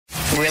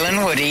Will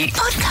and Woody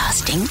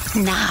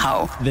podcasting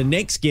now. The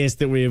next guest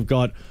that we have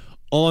got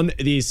on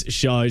this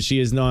show, she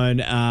is known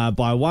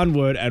by one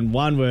word and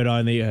one word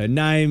only. Her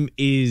name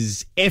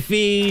is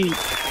Effie.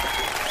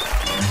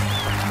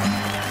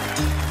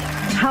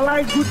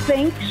 Hello, good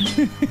thanks.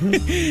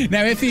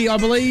 Now, Effie, I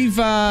believe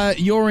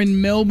you're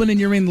in Melbourne and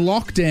you're in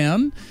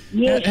lockdown.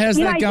 Yes. How's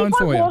that going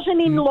for you? If I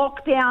wasn't in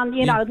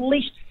lockdown, at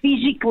least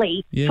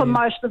physically for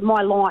most of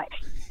my life,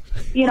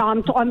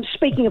 I'm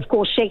speaking, of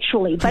course,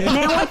 sexually, but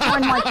now I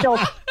find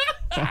myself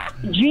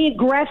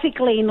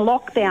geographically in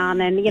lockdown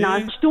and,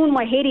 it's doing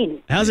my head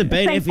in. How's it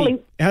been, Effie?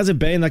 How's it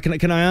been? Like,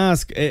 can I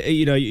ask,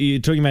 you're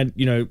talking about,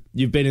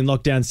 you've been in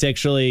lockdown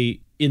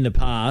sexually in the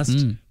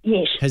past.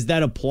 Yes. Has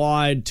that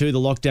applied to the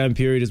lockdown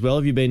period as well?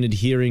 Have you been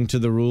adhering to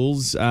the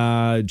rules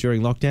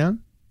during lockdown?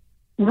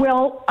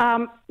 Well,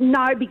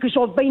 no, because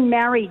I've been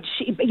married.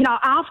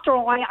 After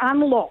I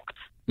unlocked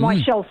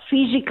myself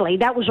physically,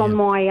 that was on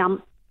my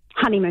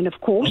honeymoon, of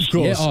course. Of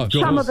course. Yeah,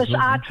 Some of us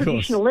are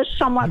traditionalists.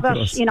 Some of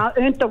us,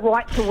 earned the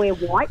right to wear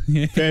white.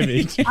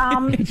 Perfect. A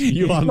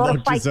lot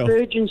of fake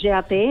virgins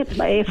out there,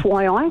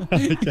 FYI.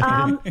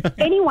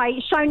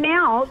 Anyway, so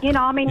now,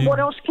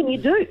 what else can you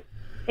do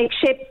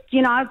except,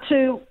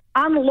 to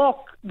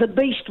unlock the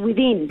beast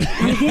within the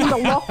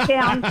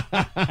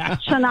lockdown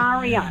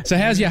scenario. So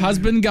how's your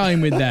husband going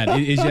with that?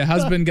 Is your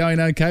husband going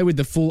okay with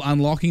the full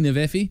unlocking of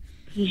Effie?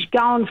 He's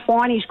going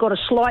fine. He's got a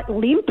slight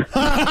limp. But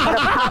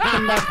apart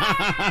from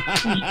that,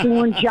 he's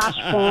doing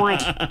just fine.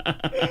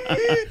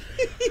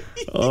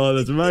 Oh,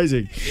 that's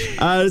amazing.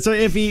 So,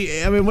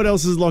 Effie, what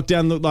else has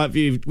lockdown looked like for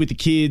you with the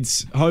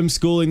kids,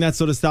 homeschooling, that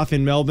sort of stuff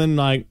in Melbourne?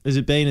 Like, has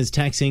it been as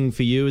taxing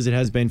for you as it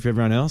has been for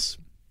everyone else?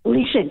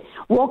 Listen,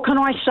 what can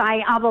I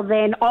say other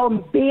than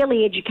I'm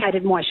barely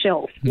educated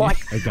myself? Like,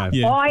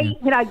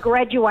 I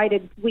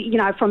graduated,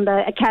 from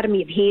the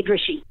Academy of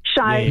Hairdressing.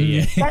 So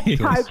that's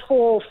code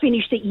for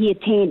finished at year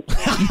 10.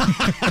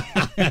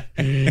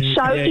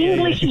 So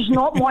English is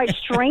not my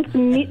strength,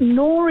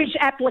 nor is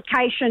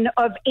application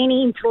of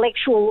any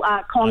intellectual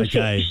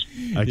concepts,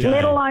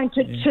 let alone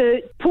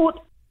to put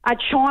a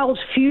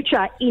child's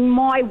future in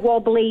my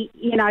wobbly,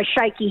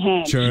 shaky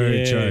hands.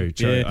 True.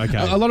 Okay.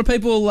 A lot of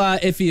people,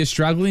 Effie, are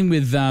struggling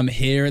with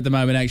hair at the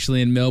moment,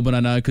 actually, in Melbourne, I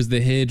know, because the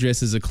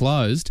hairdressers are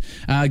closed.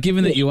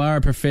 Given that you are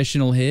a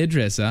professional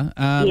hairdresser,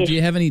 do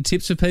you have any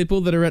tips for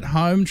people that are at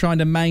home trying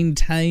to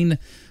maintain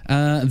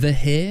the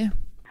hair?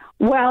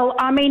 Well,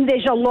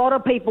 there's a lot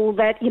of people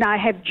that,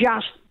 have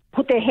just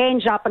put their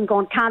hands up and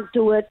gone, can't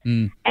do it,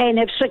 and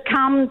have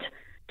succumbed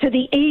to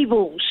the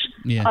evils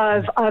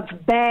of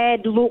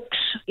bad looks,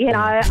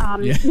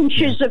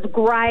 inches of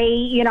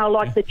grey,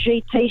 like the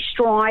GT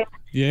stripe,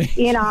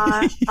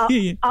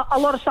 a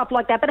lot of stuff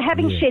like that. But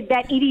having said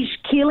that, it is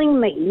killing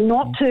me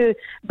not to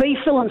be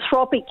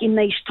philanthropic in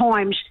these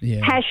times.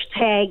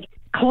 Hashtag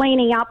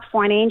cleaning up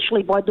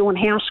financially by doing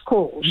house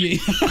calls.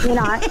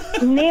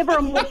 Never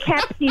a more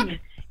captive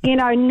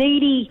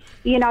needy,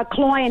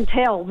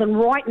 clientele than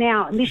right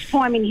now, in this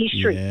time in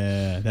history.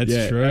 Yeah,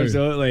 that's true.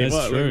 Absolutely.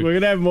 True. We're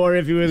going to have more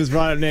Effie with us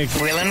right up next.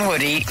 Will and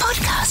Woody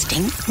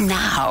podcasting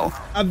now.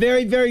 A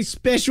very, very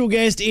special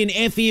guest in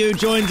Effie who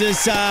joins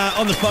us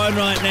on the phone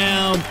right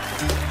now.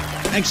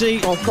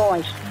 Actually... Oh,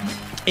 guys,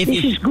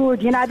 this is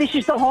good. This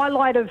is the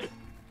highlight of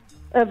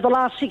the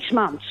last 6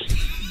 months.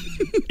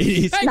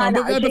 It is.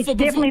 It's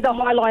definitely the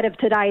highlight of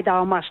today, though.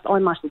 I must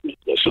admit.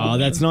 Yes,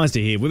 that's nice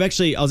to hear. We've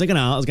actually, I was going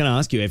to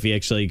ask you, Effie,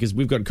 actually, because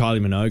we've got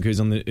Kylie Minogue who's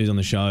on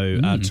the show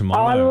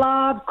tomorrow. I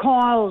love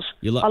Kyle's.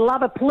 I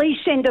love her. Please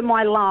send her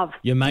my love.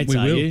 Your mates,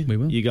 are you? We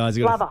will. You guys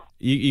love her.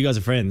 You guys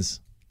are friends.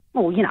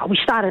 Well, we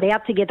started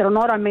out together, and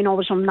I don't mean I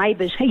was on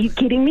Neighbours. Are you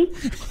kidding me?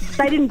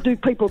 They didn't do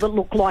people that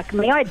looked like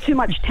me. I had too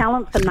much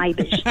talent for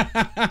Neighbours.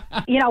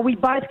 We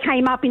both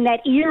came up in that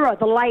era,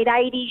 the late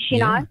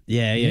 80s,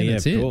 Yeah,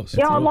 of course.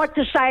 Yeah, I'd like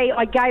to say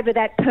I gave her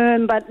that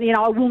perm, but,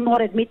 I will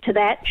not admit to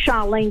that,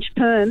 Charlene's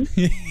perm.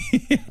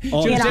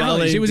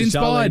 She was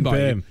inspired by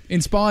you.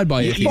 Inspired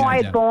by you.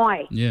 Inspired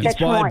by. Yeah. That's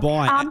Inspired right.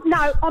 by.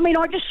 No,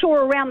 I just saw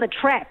her around the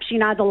traps, the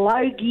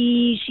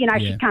Logies,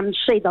 she'd come and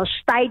see the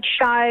stage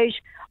shows.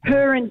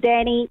 Her and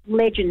Danny,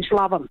 legends,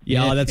 love them.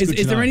 Yeah, that's good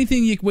to Is there know.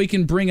 anything we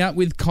can bring up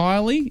with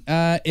Kylie,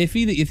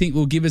 Effie, that you think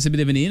will give us a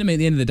bit of an in? At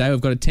the end of the day, we've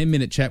got a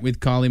 10-minute chat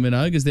with Kylie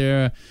Minogue. Is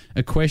there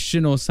a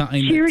question or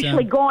something?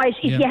 Seriously, guys,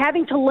 if you're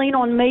having to lean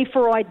on me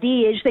for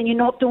ideas, then you're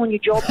not doing your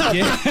job properly.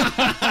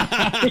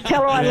 Just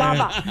tell her I love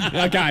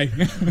her. Okay.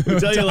 We'll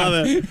tell you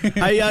love it.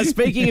 Hey,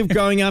 speaking of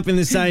growing up in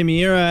the same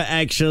era,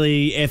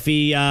 actually,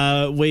 Effie,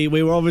 we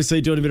were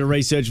obviously doing a bit of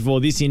research before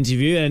this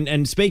interview,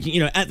 and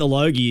speaking, at the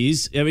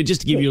Logies,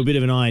 just to give you a bit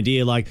of an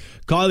idea, like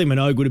Kylie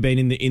Minogue would have been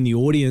in the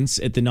audience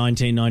at the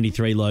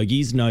 1993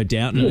 Logies, no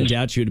doubt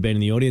she would have been in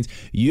the audience.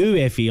 You,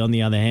 Effie, on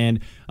the other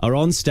hand, are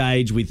on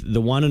stage with the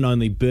one and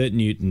only Bert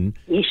Newton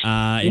in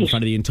front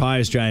of the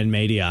entire Australian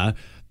media.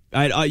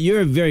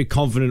 You're a very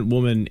confident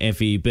woman,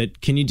 Effie,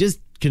 but can you just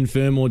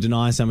confirm or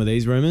deny some of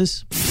these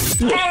rumours?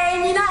 And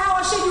you know how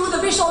I said you were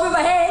the best I've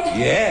ever had?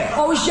 Yeah.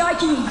 I was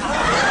joking.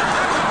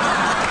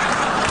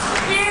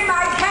 Yeah,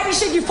 mate, Katie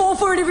said you fall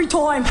for it every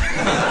time.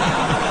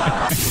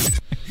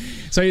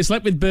 So you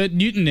slept with Bert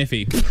Newton,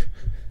 Effie?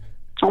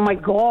 Oh, my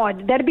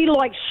God. That'd be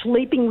like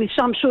sleeping with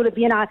some sort of,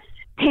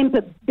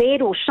 tempered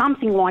bed or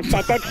something like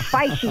that. That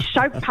face is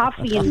so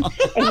puffy and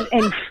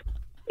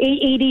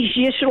it is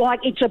just like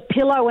it's a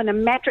pillow and a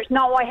mattress.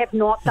 No, I have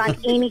not done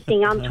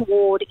anything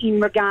untoward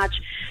in regards,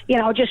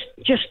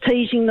 just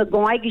teasing the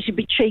guy. He's a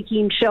bit cheeky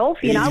himself,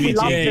 we love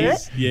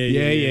Bert.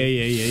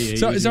 Yeah.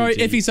 So, sorry,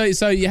 Effie,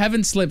 so you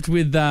haven't slept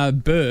with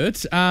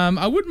Bert.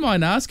 I wouldn't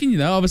mind asking,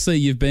 obviously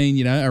you've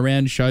been,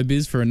 around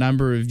showbiz for a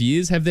number of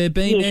years. Have there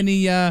been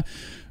any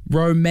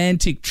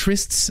romantic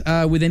trysts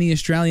with any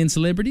Australian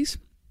celebrities?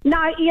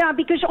 No,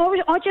 because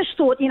I just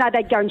thought,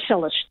 they'd go and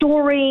sell a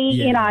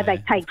story,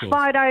 they'd take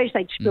photos,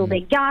 they'd spill their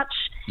guts.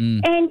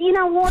 And you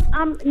know what?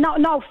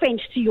 No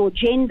offence to your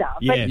gender,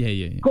 but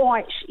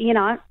guys, I'm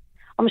going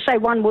to say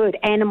one word,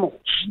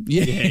 animals.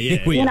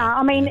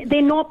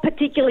 They're not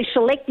particularly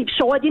selective,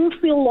 so I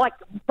didn't feel like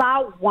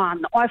the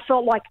one. I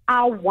felt like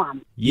a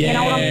one. You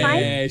know what I'm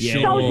saying?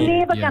 Sure. So I was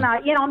never going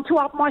to, I'm too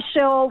up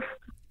myself.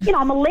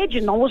 I'm a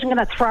legend. I wasn't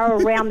going to throw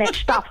around that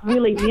stuff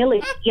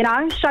willy-nilly,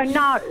 So,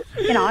 no,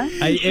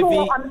 Hey,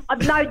 sure,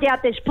 I've no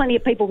doubt there's plenty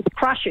of people with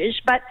crushes,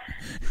 but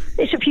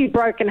there's a few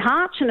broken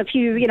hearts and a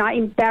few,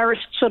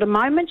 embarrassed sort of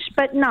moments,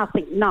 but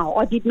nothing. No,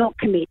 I did not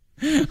commit.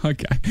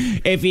 Okay.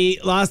 Effie,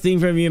 last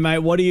thing from you, mate.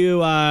 What do you,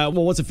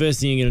 what's the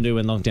first thing you're going to do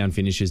when lockdown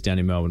finishes down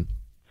in Melbourne?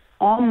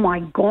 Oh, my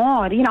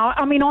God.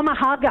 I'm a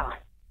hugger.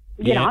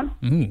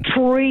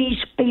 Trees,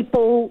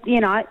 people,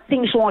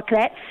 things like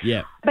that.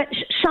 Yeah. But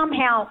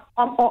somehow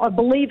I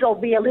believe I'll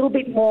be a little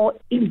bit more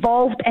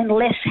involved and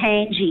less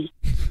handsy.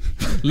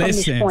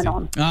 Less from this point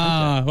on.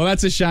 Well,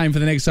 that's a shame for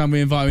the next time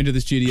we invite you into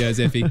the studios,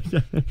 Effie.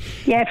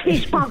 Yeah,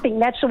 fist pumping,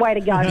 that's the way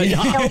to go.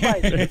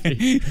 Elbows.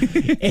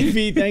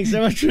 Effie, thanks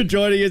so much for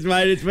joining us,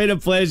 mate. It's been a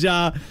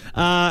pleasure.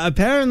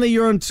 Apparently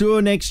you're on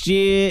tour next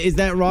year. Is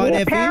that right,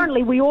 Effie?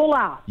 Apparently we all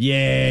are.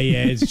 Yeah,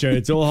 it's true.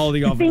 It's all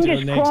holding off until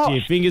Fingers next crossed.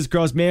 year. Fingers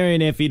crossed.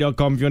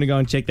 MaryandEffie.com if you want to go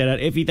and check that out.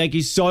 Effie, thank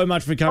you so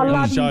much for coming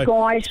on the show. I love you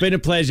guys. It's been a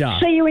pleasure.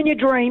 See you in your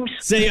dreams.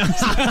 See you.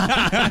 See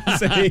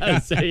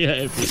you,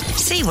 Effie.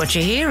 See what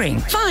you're hearing.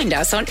 Find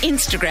us on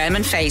Instagram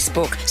and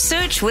Facebook.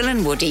 Search Will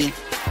and Woody.